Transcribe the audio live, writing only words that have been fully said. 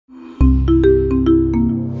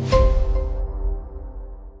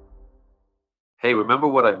Hey, remember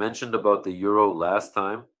what I mentioned about the euro last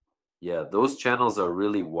time? Yeah, those channels are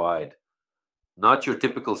really wide, not your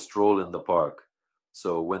typical stroll in the park.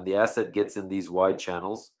 So when the asset gets in these wide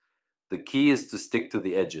channels, the key is to stick to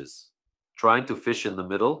the edges. Trying to fish in the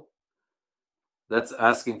middle, that's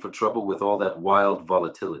asking for trouble with all that wild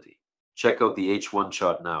volatility. Check out the H1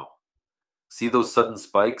 chart now. See those sudden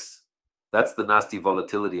spikes? That's the nasty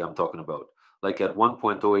volatility I'm talking about. Like at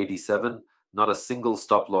 1.087, not a single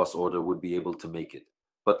stop loss order would be able to make it.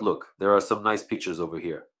 But look, there are some nice pictures over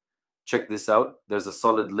here. Check this out. There's a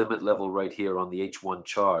solid limit level right here on the H1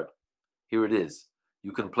 chart. Here it is.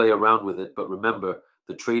 You can play around with it, but remember,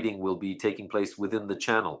 the trading will be taking place within the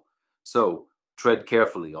channel. So tread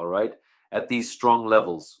carefully, all right? At these strong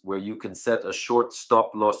levels where you can set a short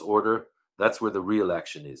stop loss order, that's where the real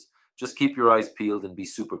action is. Just keep your eyes peeled and be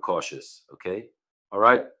super cautious, okay? All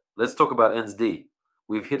right, let's talk about NSD.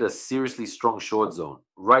 We've hit a seriously strong short zone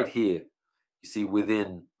right here. You see,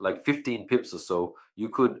 within like 15 pips or so, you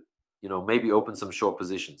could, maybe open some short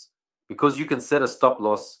positions because you can set a stop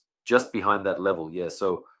loss just behind that level. Yeah,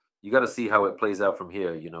 so you got to see how it plays out from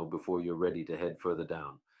here, before you're ready to head further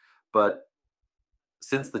down. But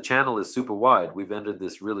since the channel is super wide, we've entered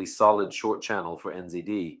this really solid short channel for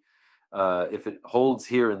NZD. If it holds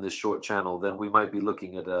here in this short channel, then we might be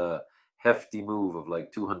looking at a hefty move of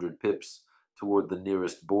like 200 pips toward the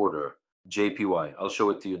nearest border, JPY. I'll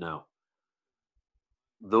show it to you now.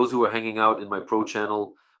 Those who are hanging out in my pro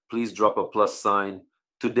channel, please drop a plus sign.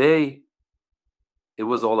 Today, it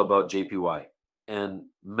was all about JPY. And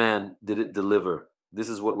man, did it deliver. This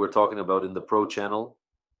is what we're talking about in the pro channel.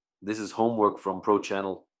 This is homework from pro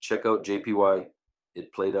channel. Check out JPY.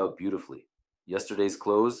 It played out beautifully. Yesterday's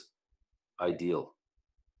close, ideal.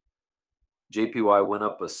 JPY went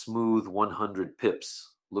up a smooth 100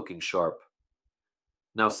 pips, looking sharp.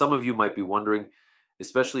 Now, some of you might be wondering,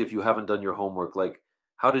 especially if you haven't done your homework, like,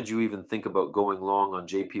 how did you even think about going long on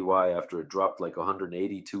JPY after it dropped like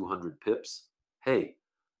 180, 200 pips? Hey,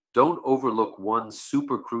 don't overlook one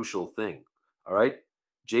super crucial thing, all right?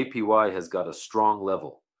 JPY has got a strong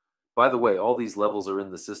level. By the way, all these levels are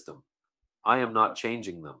in the system. I am not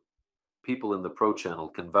changing them. People in the pro channel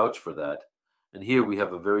can vouch for that. And here we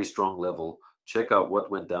have a very strong level. Check out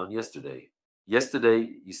what went down yesterday. Yesterday,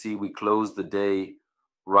 you see, we closed the day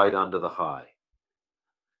right under the high.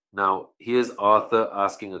 Now, here's Arthur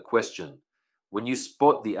asking a question. When you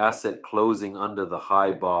spot the asset closing under the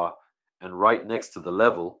high bar and right next to the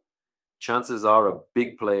level, chances are a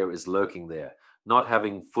big player is lurking there, not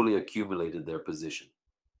having fully accumulated their position.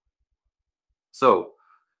 So,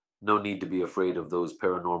 no need to be afraid of those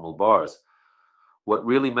paranormal bars. What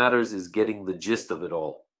really matters is getting the gist of it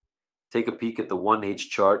all. Take a peek at the 1H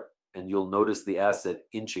chart and you'll notice the asset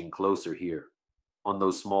inching closer here on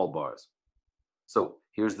those small bars. So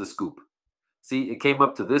here's the scoop. See, it came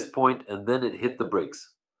up to this point and then it hit the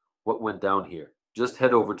brakes. What went down here? Just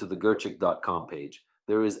head over to the Gerchik.com page.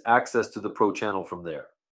 There is access to the pro channel from there.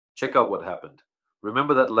 Check out what happened.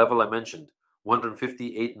 Remember that level I mentioned,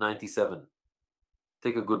 158.97.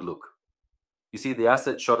 Take a good look. You see, the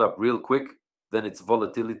asset shot up real quick, then its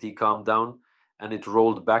volatility calmed down, and it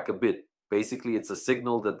rolled back a bit. Basically, it's a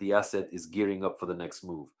signal that the asset is gearing up for the next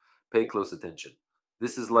move. Pay close attention.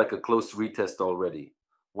 This is like a close retest already.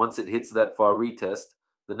 Once it hits that far retest,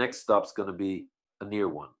 the next stop's going to be a near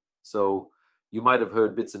one. So you might have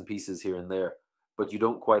heard bits and pieces here and there, but you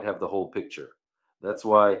don't quite have the whole picture. That's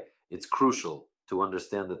why it's crucial to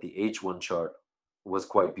understand that the H1 chart was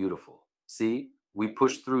quite beautiful. See, we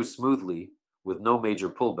pushed through smoothly with no major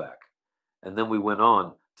pullback, and then we went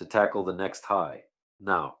on to tackle the next high.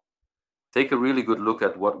 Now, take a really good look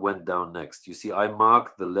at what went down next. You see, I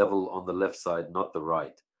marked the level on the left side, not the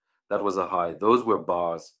right. That was a high. Those were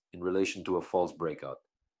bars in relation to a false breakout.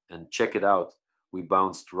 And check it out. We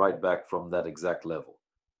bounced right back from that exact level.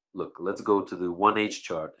 Look, let's go to the 1H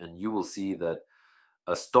chart, and you will see that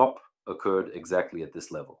a stop occurred exactly at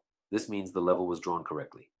this level. This means the level was drawn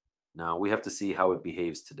correctly. Now, we have to see how it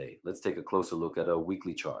behaves today. Let's take a closer look at a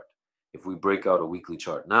weekly chart. If we break out a weekly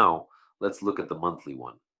chart now, let's look at the monthly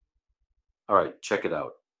one. All right, check it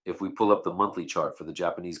out. If we pull up the monthly chart for the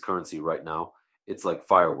Japanese currency right now, it's like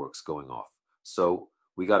fireworks going off. So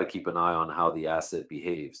we got to keep an eye on how the asset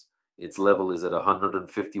behaves. Its level is at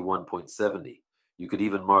 151.70. You could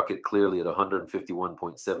even mark it clearly at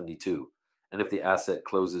 151.72. And if the asset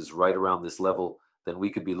closes right around this level, then we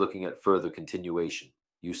could be looking at further continuation.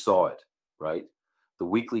 You saw it, right? The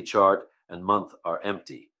weekly chart and month are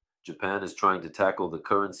empty. Japan is trying to tackle the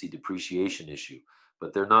currency depreciation issue,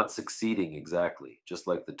 but they're not succeeding exactly. Just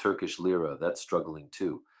like the Turkish lira, that's struggling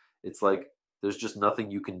too. It's like there's just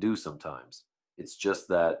nothing you can do sometimes. It's just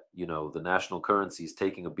that, the national currency is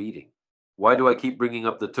taking a beating. Why do I keep bringing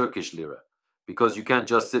up the Turkish lira? Because you can't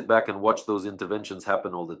just sit back and watch those interventions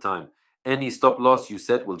happen all the time. Any stop loss you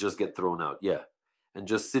set will just get thrown out, yeah. And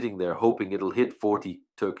just sitting there hoping it'll hit 40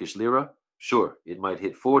 Turkish lira? Sure, it might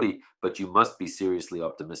hit 40, but you must be seriously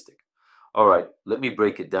optimistic. All right, let me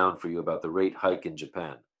break it down for you about the rate hike in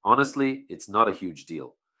Japan. Honestly, it's not a huge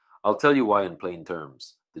deal. I'll tell you why in plain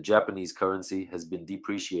terms. The Japanese currency has been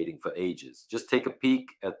depreciating for ages. Just take a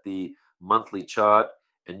peek at the monthly chart,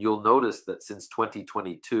 and you'll notice that since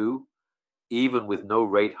 2022, even with no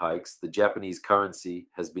rate hikes, the Japanese currency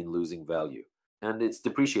has been losing value and it's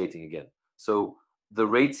depreciating again. So the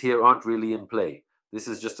rates here aren't really in play. This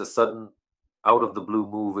is just a sudden, out of the blue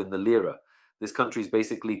move in the lira. This country is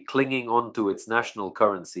basically clinging onto its national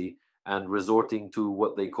currency and resorting to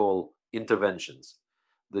what they call interventions.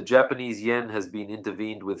 The Japanese yen has been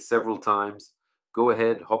intervened with several times. Go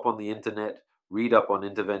ahead, hop on the internet, read up on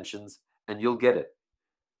interventions, and you'll get it.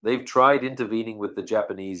 They've tried intervening with the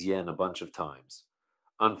Japanese yen a bunch of times.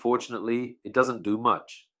 Unfortunately, it doesn't do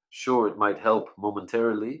much. Sure, it might help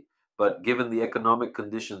momentarily, but given the economic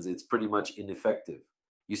conditions, it's pretty much ineffective.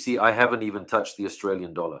 You see, I haven't even touched the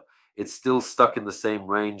Australian dollar. It's still stuck in the same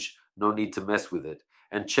range, no need to mess with it.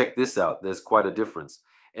 And check this out, there's quite a difference.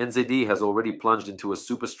 NZD has already plunged into a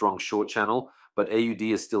super strong short channel, but AUD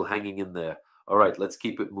is still hanging in there. All right, let's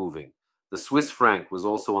keep it moving. The Swiss franc was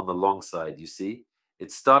also on the long side, you see?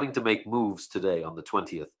 It's starting to make moves today on the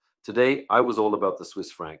 20th. Today, I was all about the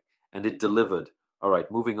Swiss franc, and it delivered. All right,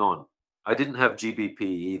 moving on. I didn't have GBP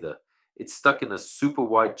either. It's stuck in a super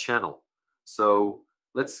wide channel. So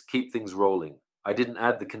let's keep things rolling. I didn't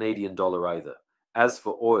add the Canadian dollar either. As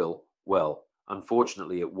for oil, well,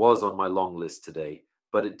 unfortunately, it was on my long list today,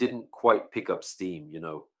 but it didn't quite pick up steam.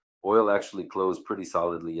 Oil actually closed pretty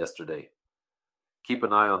solidly yesterday. Keep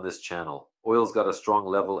an eye on this channel. Oil's got a strong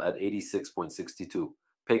level at 86.62.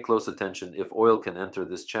 Pay close attention. If oil can enter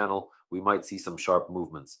this channel, we might see some sharp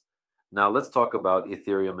movements. Now let's talk about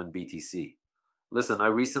Ethereum and BTC. Listen, I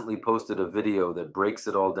recently posted a video that breaks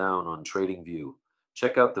it all down on TradingView.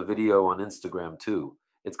 Check out the video on Instagram too.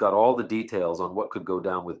 It's got all the details on what could go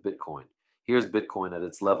down with Bitcoin. Here's Bitcoin at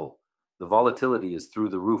its level. The volatility is through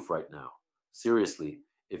the roof right now. Seriously,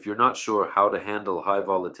 if you're not sure how to handle high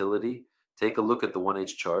volatility, take a look at the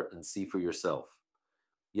 1H chart and see for yourself.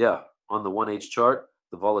 Yeah, on the 1H chart,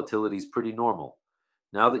 the volatility is pretty normal.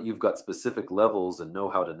 Now that you've got specific levels and know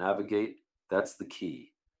how to navigate, that's the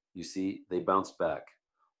key. You see, they bounced back.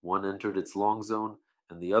 One entered its long zone,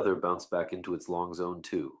 and the other bounced back into its long zone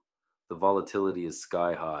too. The volatility is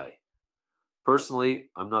sky high. Personally,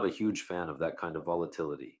 I'm not a huge fan of that kind of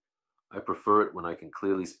volatility. I prefer it when I can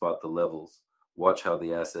clearly spot the levels, watch how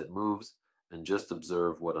the asset moves, and just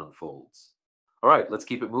observe what unfolds. All right, let's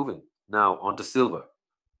keep it moving. Now, on to silver.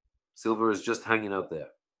 Silver is just hanging out there.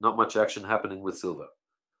 Not much action happening with silver.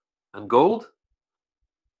 And gold?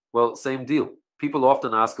 Well, same deal. People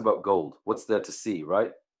often ask about gold. What's there to see,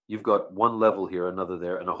 right? You've got one level here, another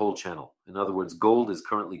there, and a whole channel. In other words, gold is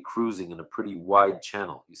currently cruising in a pretty wide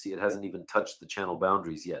channel. You see, it hasn't even touched the channel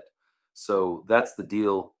boundaries yet. So that's the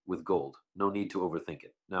deal with gold. No need to overthink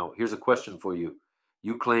it. Now, here's a question for you.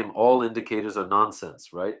 You claim all indicators are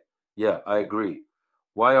nonsense, right? Yeah, I agree.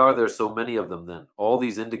 Why are there so many of them then? All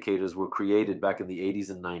these indicators were created back in the 80s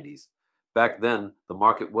and 90s. Back then, the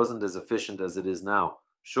market wasn't as efficient as it is now.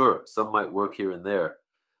 Sure, some might work here and there,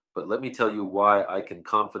 but let me tell you why I can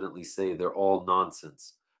confidently say they're all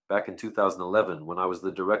nonsense. Back in 2011, when I was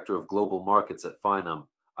the director of global markets at Finam,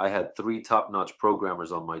 I had 3 top-notch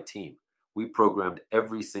programmers on my team. We programmed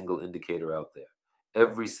every single indicator out there,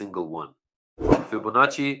 every single one. From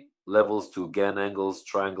Fibonacci levels to Gann angles,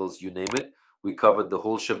 triangles, you name it, we covered the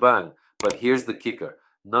whole shebang. But here's the kicker.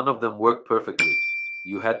 None of them worked perfectly.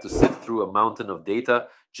 You had to sift through a mountain of data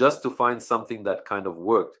just to find something that kind of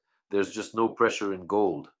worked. There's just no pressure in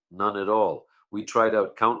gold. None at all. We tried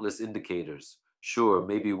out countless indicators. Sure,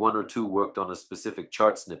 maybe 1 or 2 worked on a specific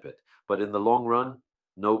chart snippet. But in the long run,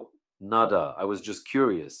 nope, nada. I was just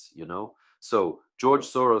curious. So, George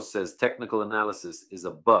Soros says technical analysis is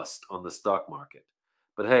a bust on the stock market.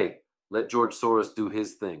 But hey, let George Soros do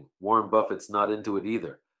his thing. Warren Buffett's not into it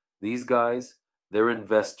either. These guys, they're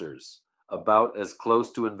investors. About as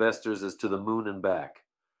close to investors as to the moon and back.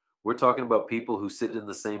 We're talking about people who sit in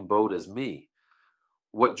the same boat as me.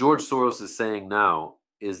 What George Soros is saying now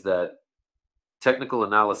is that technical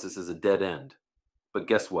analysis is a dead end. But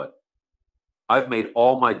guess what? I've made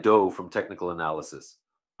all my dough from technical analysis.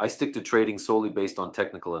 I stick to trading solely based on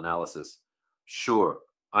technical analysis. Sure,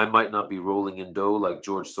 I might not be rolling in dough like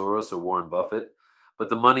George Soros or Warren Buffett, but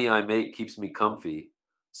the money I make keeps me comfy.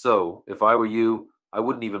 So, if I were you, I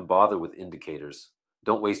wouldn't even bother with indicators.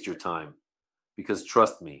 Don't waste your time. Because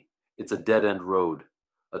trust me, it's a dead end road,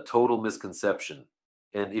 a total misconception.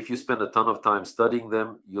 And if you spend a ton of time studying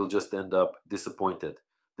them, you'll just end up disappointed.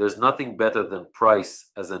 There's nothing better than price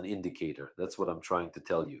as an indicator. That's what I'm trying to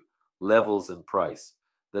tell you. Levels and price.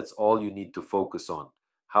 That's all you need to focus on.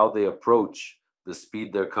 How they approach, the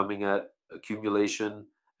speed they're coming at, accumulation,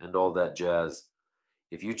 and all that jazz.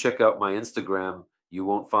 If you check out my Instagram, you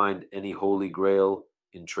won't find any holy grail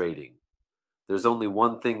in trading. There's only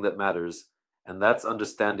one thing that matters, and that's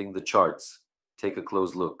understanding the charts. Take a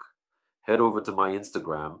close look. Head over to my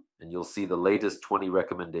Instagram, and you'll see the latest 20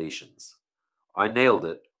 recommendations. I nailed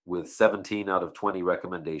it with 17 out of 20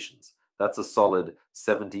 recommendations. That's a solid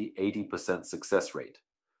 70-80% success rate.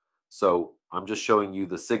 So I'm just showing you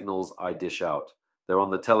the signals I dish out. They're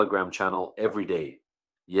on the Telegram channel every day.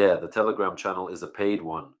 Yeah, the Telegram channel is a paid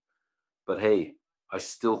one. But hey, I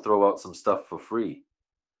still throw out some stuff for free.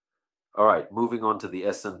 All right, moving on to the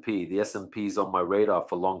S&P. The S&P is on my radar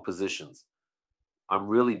for long positions. I'm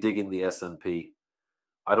really digging the S&P.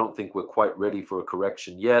 I don't think we're quite ready for a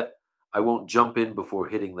correction yet. I won't jump in before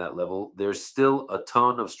hitting that level. There's still a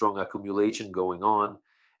ton of strong accumulation going on,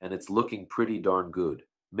 and it's looking pretty darn good.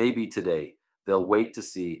 Maybe today they'll wait to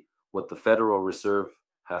see what the Federal Reserve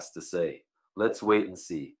has to say. Let's wait and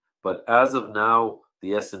see. But as of now,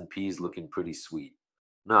 the S&P is looking pretty sweet.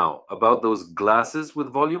 Now, about those glasses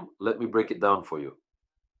with volume, let me break it down for you.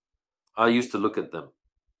 I used to look at them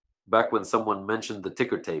back when someone mentioned the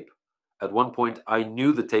ticker tape. At one point, I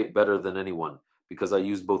knew the tape better than anyone because I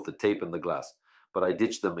used both the tape and the glass, but I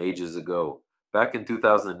ditched them ages ago. Back in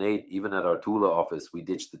 2008, even at our Tula office, we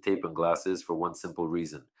ditched the tape and glasses for one simple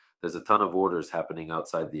reason. There's a ton of orders happening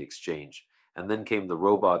outside the exchange. And then came the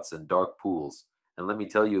robots and dark pools. And let me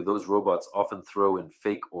tell you, those robots often throw in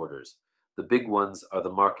fake orders. The big ones are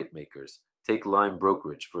the market makers. Take Lime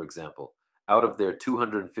Brokerage, for example. Out of their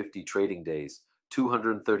 250 trading days,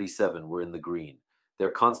 237 were in the green.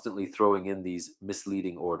 They're constantly throwing in these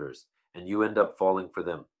misleading orders, and you end up falling for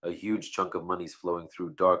them. A huge chunk of money's flowing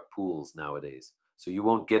through dark pools nowadays. So you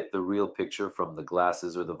won't get the real picture from the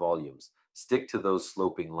glasses or the volumes. Stick to those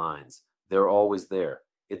sloping lines. They're always there.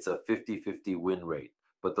 It's a 50-50 win rate.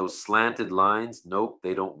 But those slanted lines, nope,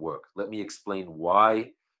 they don't work. Let me explain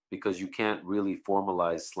why. Because you can't really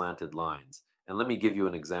formalize slanted lines. And let me give you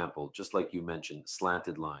an example, just like you mentioned,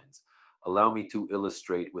 slanted lines. Allow me to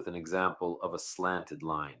illustrate with an example of a slanted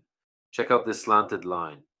line. Check out this slanted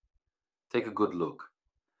line. Take a good look.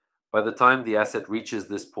 By the time the asset reaches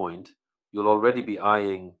this point, you'll already be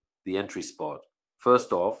eyeing the entry spot.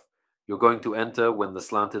 First off, you're going to enter when the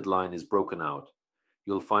slanted line is broken out.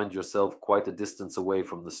 You'll find yourself quite a distance away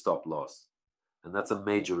from the stop loss. And that's a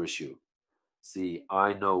major issue. See,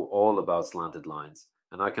 I know all about slanted lines,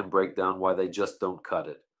 and I can break down why they just don't cut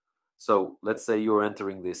it. So let's say you're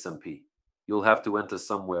entering the S&P. You'll have to enter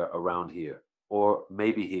somewhere around here, or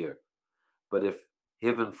maybe here. But if,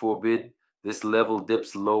 heaven forbid, this level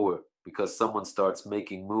dips lower because someone starts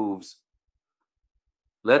making moves,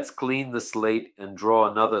 let's clean the slate and draw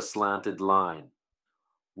another slanted line.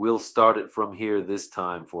 We'll start it from here this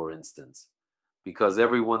time, for instance, because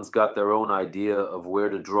everyone's got their own idea of where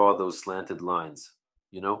to draw those slanted lines,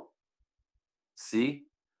 you know? See?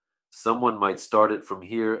 Someone might start it from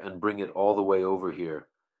here and bring it all the way over here,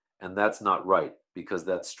 and that's not right because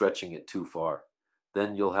that's stretching it too far.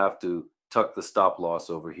 Then you'll have to tuck the stop loss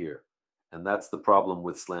over here, and that's the problem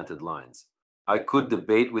with slanted lines. I could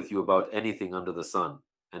debate with you about anything under the sun,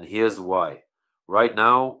 and here's why. Right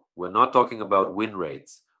now, we're not talking about win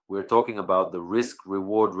rates. We're talking about the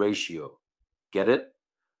risk-reward ratio. Get it?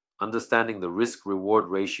 Understanding the risk-reward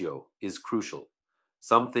ratio is crucial.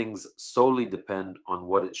 Some things solely depend on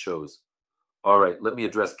what it shows. All right, let me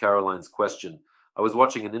address Caroline's question. I was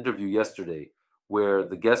watching an interview yesterday where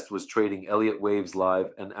the guest was trading Elliott Waves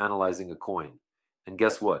live and analyzing a coin. And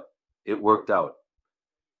guess what? It worked out.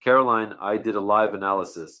 Caroline, I did a live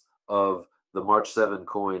analysis of the March 7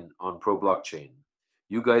 coin on Pro Blockchain.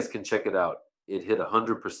 You guys can check it out. It hit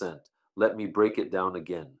 100%. Let me break it down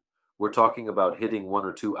again. We're talking about hitting 1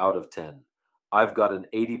 or 2 out of 10. I've got an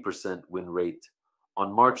 80% win rate.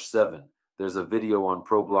 On March 7, there's a video on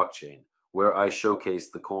Pro Blockchain where I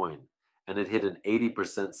showcased the coin, and it hit an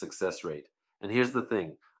 80% success rate. And here's the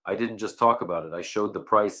thing, I didn't just talk about it, I showed the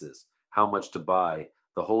prices, how much to buy,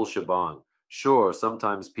 the whole shebang. Sure,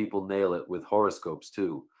 sometimes people nail it with horoscopes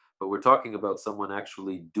too, but we're talking about someone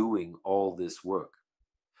actually doing all this work.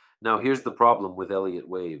 Now here's the problem with Elliott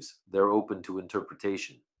Waves. They're open to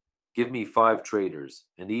interpretation. Give me 5 traders,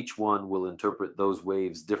 and each one will interpret those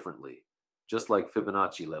waves differently, just like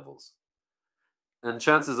Fibonacci levels. And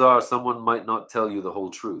chances are someone might not tell you the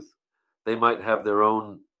whole truth. They might have their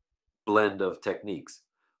own blend of techniques.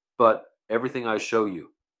 But everything I show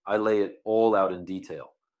you, I lay it all out in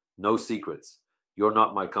detail. No secrets. You're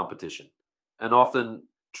not my competition. And often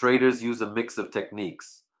traders use a mix of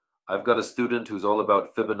techniques. I've got a student who's all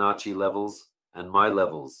about Fibonacci levels and my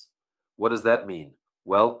levels. What does that mean?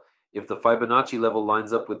 Well, if the Fibonacci level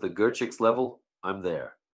lines up with the Gerchik's level, I'm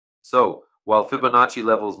there. So, while Fibonacci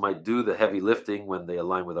levels might do the heavy lifting when they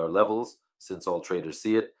align with our levels, since all traders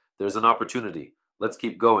see it, there's an opportunity. Let's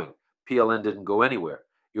keep going. PLN didn't go anywhere.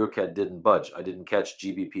 EURCAD didn't budge. I didn't catch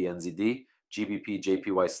GBP NZD. GBP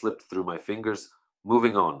JPY slipped through my fingers.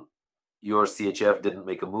 Moving on. Your CHF didn't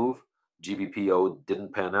make a move. GBPO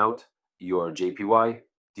didn't pan out. Your JPY.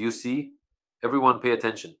 Do you see? Everyone pay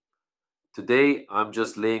attention. Today, I'm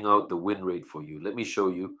just laying out the win rate for you. Let me show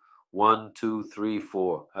you. 1, 2, 3,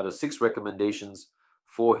 4. Out of 6 recommendations,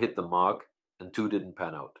 4 hit the mark and 2 didn't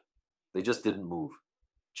pan out. They just didn't move.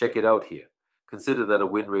 Check it out here. Consider that a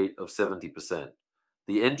win rate of 70%.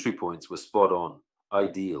 The entry points were spot on.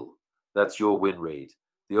 Ideal. That's your win rate.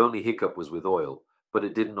 The only hiccup was with oil, but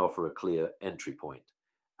it didn't offer a clear entry point.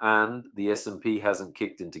 And the S&P hasn't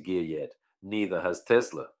kicked into gear yet. Neither has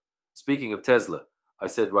Tesla. Speaking of Tesla, I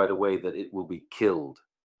said right away that it will be killed.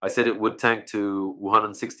 I said it would tank to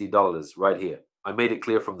 $160 right here. I made it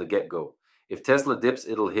clear from the get-go. If Tesla dips,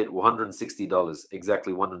 it'll hit $160,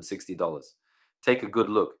 exactly $160. Take a good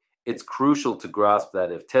look. It's crucial to grasp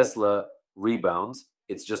that if Tesla rebounds,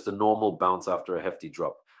 it's just a normal bounce after a hefty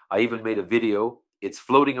drop. I even made a video. It's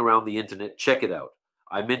floating around the internet. Check it out.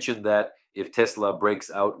 I mentioned that if Tesla breaks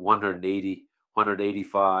out 180,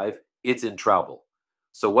 185, it's in trouble.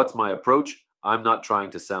 So what's my approach? I'm not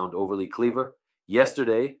trying to sound overly clever.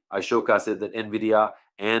 Yesterday, I showcased that Nvidia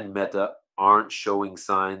and Meta aren't showing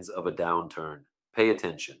signs of a downturn. Pay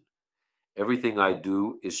attention. Everything I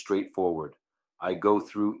do is straightforward. I go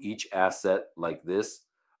through each asset like this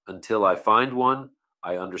until I find one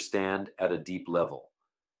I understand at a deep level.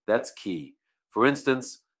 That's key. For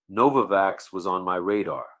instance, Novavax was on my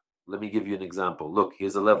radar. Let me give you an example. Look,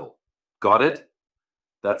 here's a level. Got it?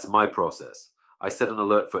 That's my process. I set an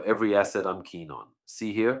alert for every asset I'm keen on.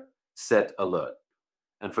 See here? Set alert.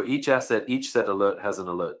 And for each asset, each set alert has an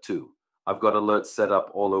alert too. I've got alerts set up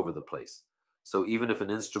all over the place. So even if an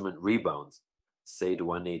instrument rebounds, say to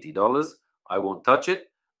 $180, I won't touch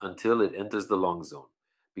it until it enters the long zone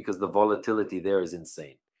because the volatility there is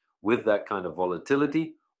insane. With that kind of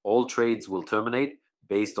volatility, all trades will terminate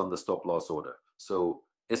based on the stop loss order. So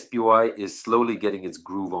SPY is slowly getting its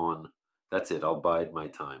groove on. That's it. I'll bide my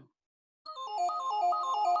time.